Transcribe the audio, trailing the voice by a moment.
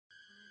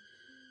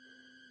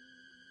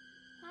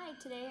Hi,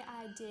 today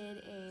I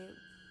did a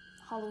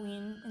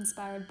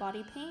Halloween-inspired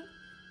body paint.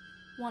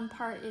 One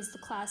part is the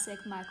classic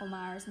Michael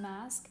Myers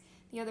mask.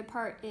 The other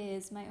part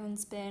is my own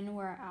spin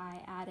where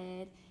I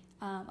added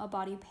a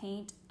body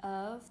paint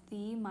of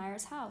the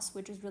Myers house,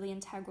 which is really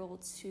integral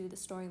to the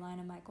storyline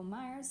of Michael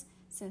Myers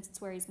since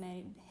it's where he's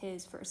made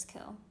his first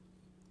kill.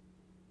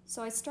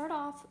 So I start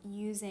off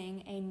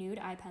using a nude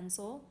eye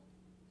pencil,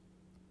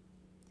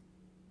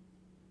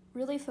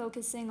 really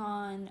focusing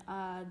on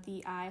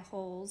the eye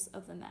holes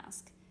of the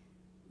mask.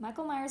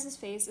 Michael Myers'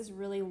 face is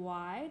really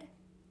wide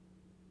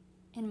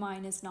and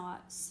mine is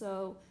not.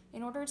 So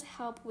in order to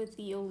help with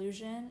the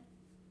illusion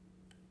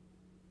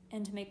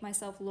and to make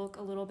myself look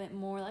a little bit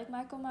more like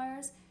Michael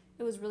Myers,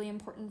 it was really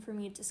important for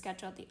me to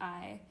sketch out the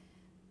eye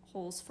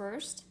holes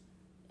first.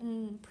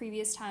 In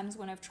previous times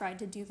when I've tried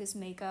to do this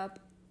makeup,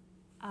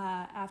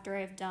 after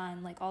I've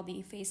done like all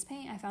the face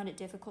paint, I found it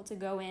difficult to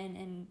go in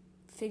and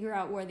figure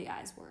out where the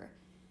eyes were.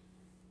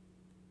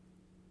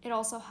 It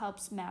also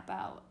helps map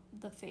out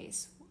the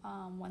face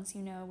once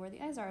you know where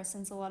the eyes are,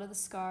 since a lot of the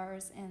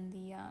scars and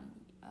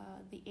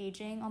the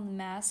aging on the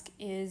mask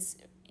is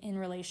in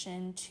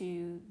relation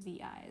to the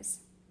eyes.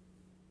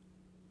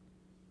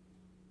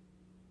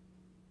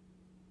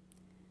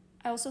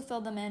 I also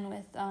filled them in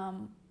with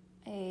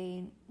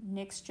a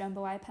NYX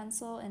Jumbo Eye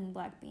Pencil in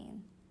Black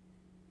Bean.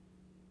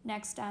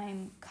 Next,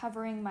 I'm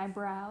covering my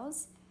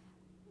brows.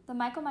 The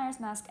Michael Myers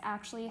mask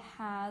actually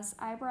has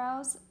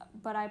eyebrows,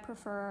 but I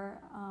prefer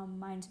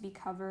mine to be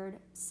covered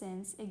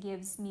since it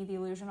gives me the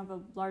illusion of a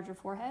larger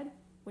forehead,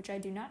 which I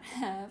do not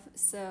have,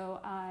 so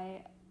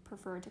I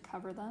prefer to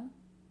cover them.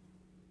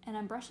 And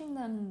I'm brushing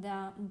them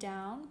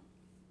down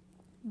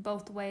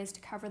both ways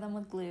to cover them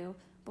with glue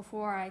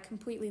before I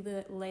completely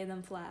lay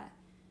them flat.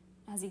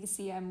 As you can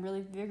see, I'm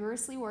really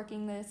vigorously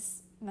working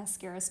this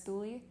mascara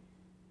spoolie,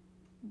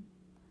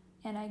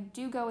 and I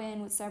do go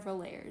in with several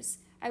layers.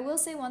 I will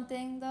say one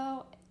thing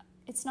though,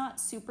 it's not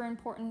super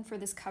important for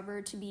this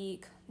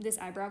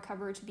eyebrow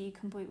cover to be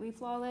completely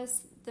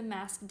flawless. The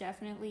mask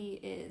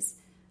definitely is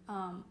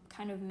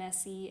kind of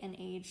messy and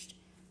aged,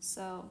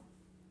 so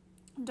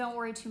don't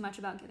worry too much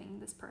about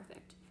getting this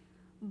perfect.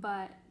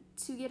 But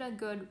to get a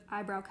good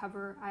eyebrow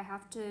cover, I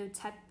have to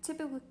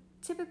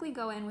typically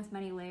go in with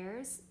many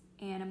layers,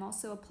 and I'm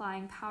also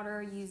applying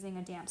powder using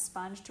a damp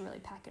sponge to really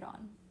pack it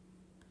on.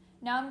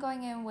 Now I'm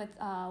going in with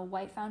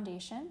white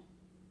foundation.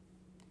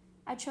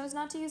 I chose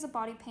not to use a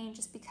body paint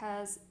just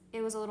because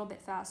it was a little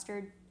bit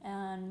faster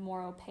and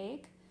more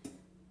opaque.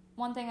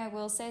 One thing I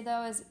will say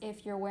though is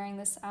if you're wearing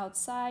this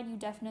outside, you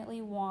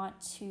definitely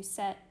want to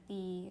set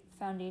the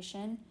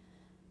foundation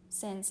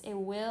since it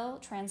will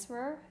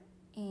transfer,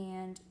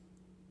 and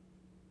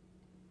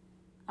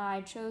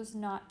I chose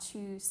not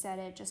to set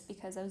it just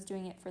because I was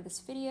doing it for this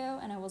video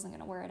and I wasn't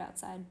going to wear it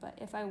outside, but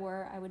if I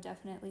were, I would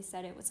definitely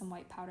set it with some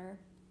white powder.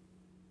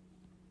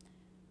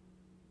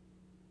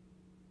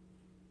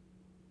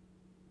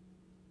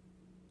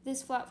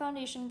 This flat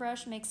foundation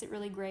brush makes it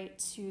really great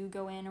to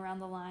go in around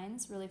the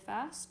lines really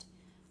fast,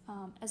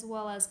 as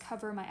well as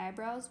cover my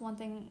eyebrows.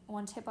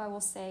 One tip I will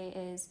say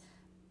is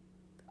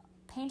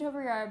paint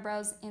over your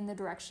eyebrows in the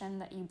direction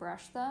that you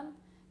brush them.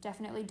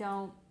 Definitely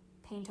don't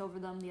paint over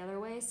them the other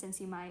way, since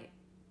you might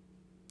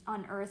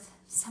unearth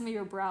some of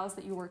your brows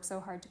that you work so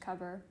hard to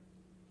cover.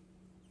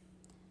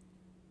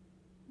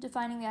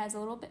 Defining the eyes a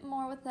little bit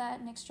more with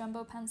that NYX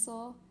Jumbo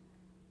pencil.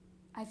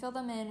 I fill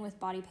them in with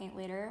body paint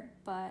later,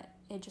 but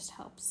it just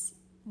helps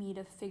me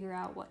to figure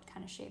out what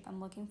kind of shape I'm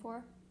looking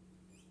for.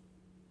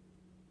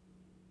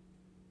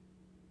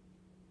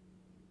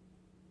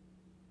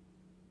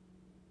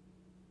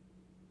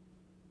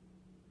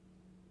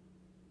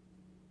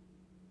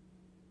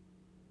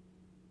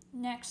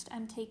 Next,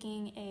 I'm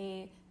taking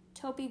a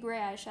taupey gray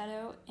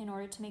eyeshadow in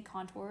order to make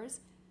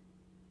contours.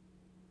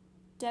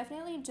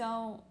 Definitely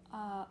don't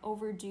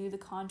overdo the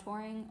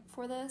contouring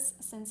for this,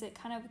 since it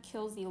kind of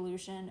kills the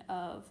illusion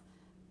of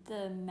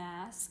the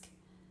mask.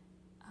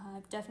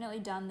 I've definitely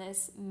done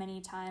this many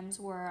times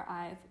where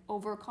I've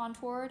over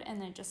contoured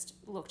and it just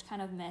looked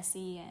kind of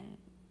messy and,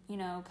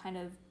 kind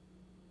of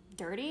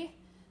dirty.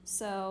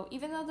 So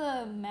even though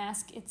the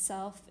mask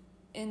itself,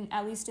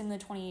 at least in the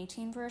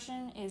 2018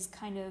 version, is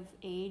kind of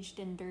aged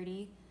and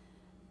dirty,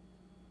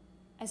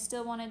 I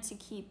still wanted to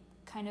keep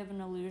kind of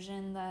an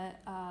illusion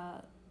that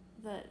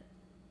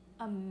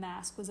a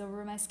mask was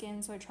over my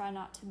skin, so I try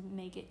not to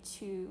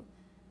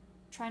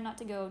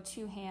go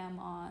too ham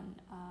on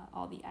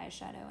all the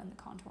eyeshadow and the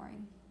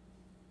contouring.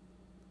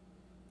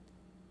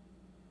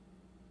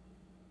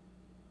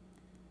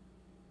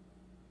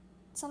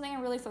 Something I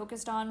really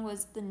focused on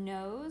was the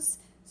nose.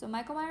 So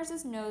Michael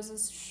Myers' nose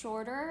is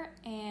shorter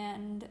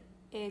and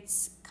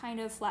it's kind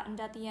of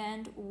flattened at the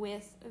end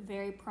with a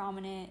very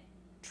prominent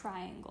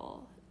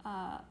triangle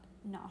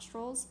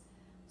nostrils.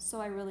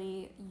 So I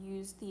really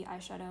used the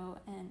eyeshadow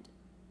and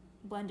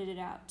blended it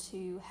out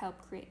to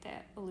help create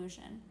that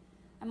illusion.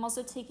 I'm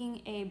also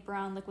taking a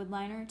brown liquid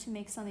liner to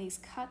make some of these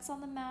cuts on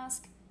the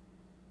mask.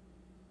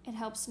 It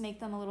helps make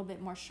them a little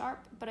bit more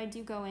sharp, but I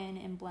do go in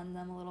and blend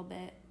them a little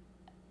bit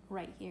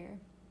right here.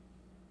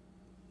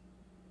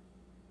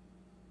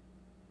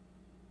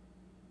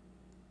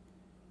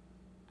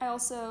 I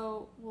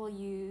also will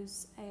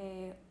use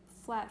a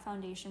flat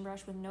foundation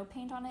brush with no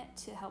paint on it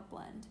to help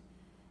blend.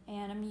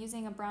 And I'm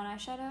using a brown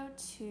eyeshadow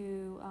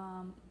to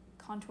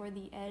contour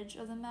the edge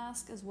of the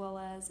mask, as well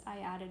as I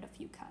added a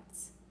few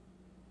cuts.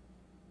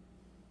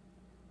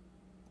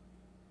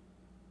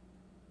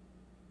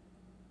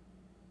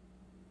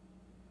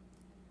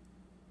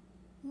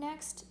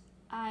 Next,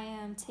 I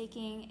am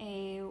taking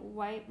a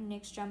white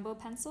NYX Jumbo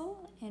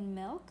pencil in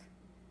Milk,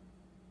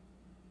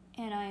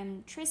 and I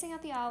am tracing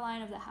out the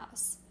outline of the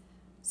house.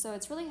 So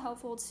it's really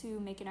helpful to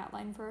make an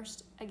outline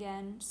first,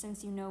 again,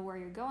 since you know where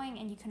you're going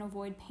and you can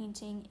avoid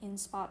painting in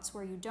spots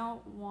where you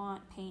don't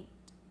want paint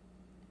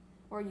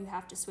or you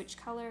have to switch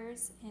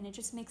colors, and it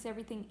just makes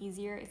everything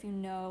easier if you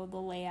know the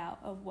layout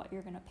of what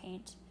you're going to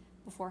paint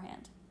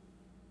beforehand.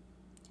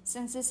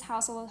 Since this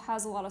house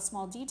has a lot of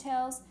small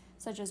details,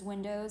 such as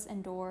windows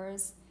and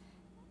doors,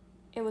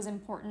 it was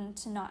important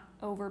to not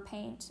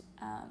overpaint,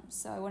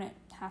 so I wouldn't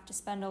have to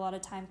spend a lot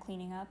of time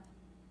cleaning up.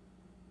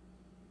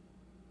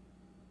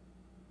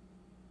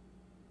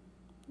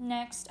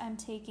 Next, I'm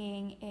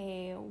taking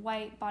a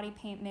white body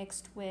paint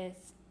mixed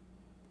with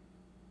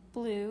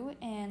blue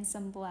and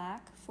some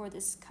black for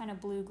this kind of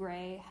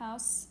blue-gray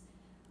house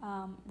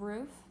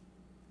roof.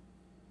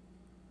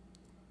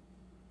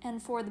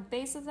 And for the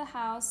base of the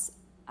house,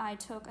 I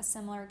took a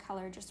similar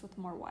color just with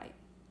more white.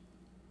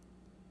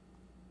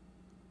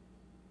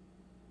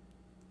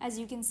 As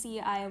you can see,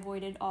 I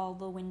avoided all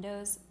the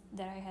windows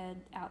that I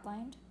had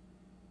outlined.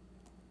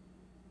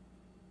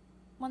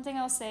 One thing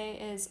I'll say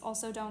is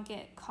also don't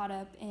get caught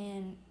up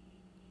in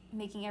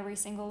making every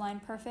single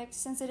line perfect.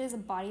 Since it is a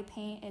body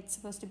paint, it's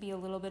supposed to be a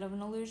little bit of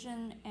an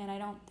illusion, and I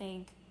don't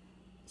think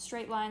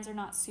straight lines are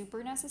not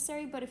super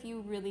necessary, but if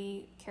you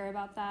really care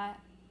about that,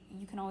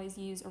 you can always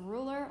use a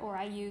ruler, or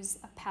I use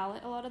a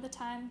palette a lot of the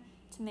time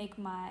to make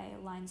my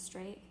lines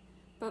straight.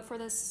 But for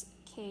this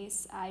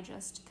case, I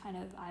just kind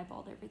of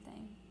eyeballed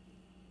everything.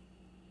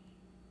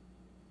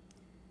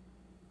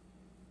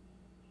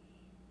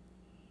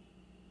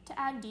 To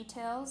add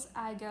details,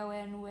 I go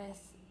in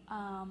with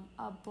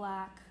a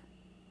black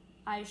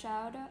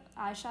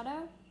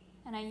eyeshadow,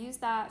 and I use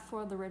that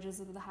for the ridges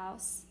of the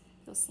house.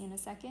 You'll see in a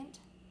second.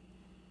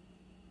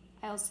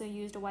 I also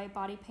used a white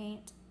body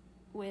paint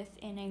with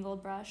an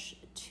angled brush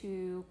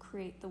to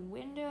create the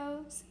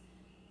windows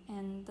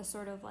and the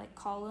sort of like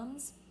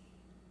columns.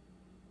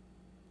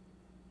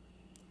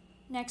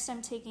 Next,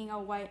 I'm taking a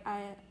white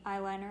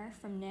eyeliner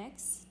from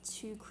NYX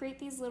to create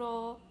these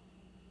little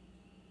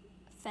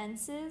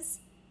fences.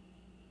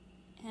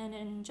 And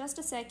in just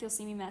a sec, you'll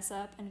see me mess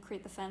up and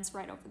create the fence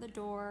right over the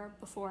door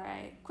before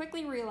I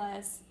quickly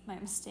realize my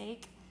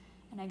mistake,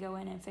 and I go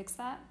in and fix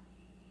that.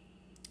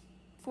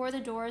 For the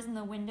doors and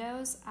the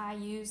windows, I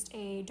used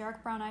a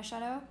dark brown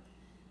eyeshadow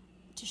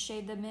to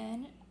shade them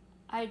in.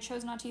 I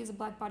chose not to use a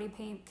black body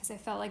paint because I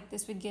felt like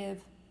this would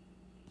give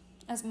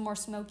a more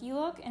smoky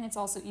look, and it's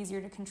also easier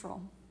to control.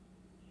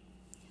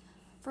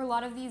 For a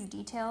lot of these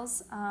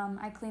details,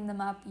 I cleaned them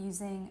up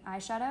using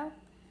eyeshadow,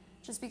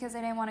 just because I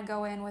didn't want to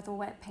go in with a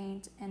wet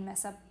paint and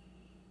mess up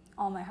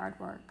all my hard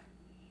work.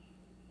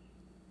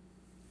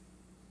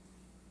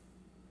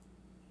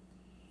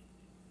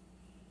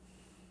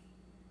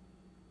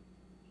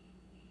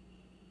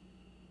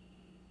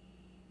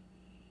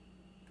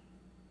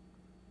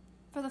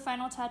 For the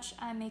final touch,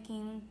 I'm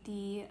making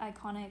the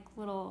iconic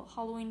little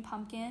Halloween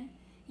pumpkin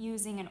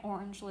using an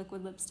orange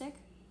liquid lipstick.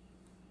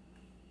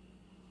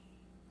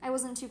 I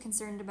wasn't too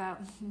concerned about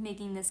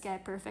making this guy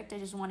perfect. I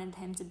just wanted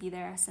him to be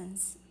there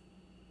since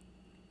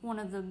one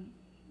of the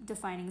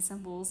defining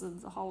symbols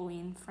of the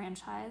Halloween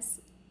franchise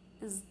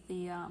is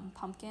the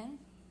pumpkin.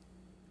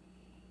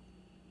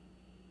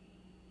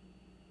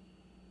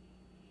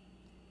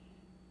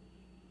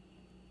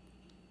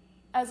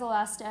 As a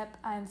last step,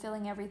 I'm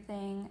filling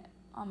everything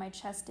on my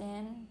chest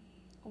in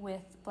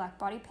with black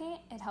body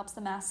paint. It helps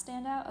the mask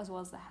stand out as well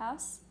as the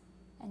house.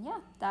 And yeah,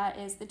 that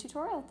is the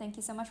tutorial. Thank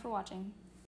you so much for watching.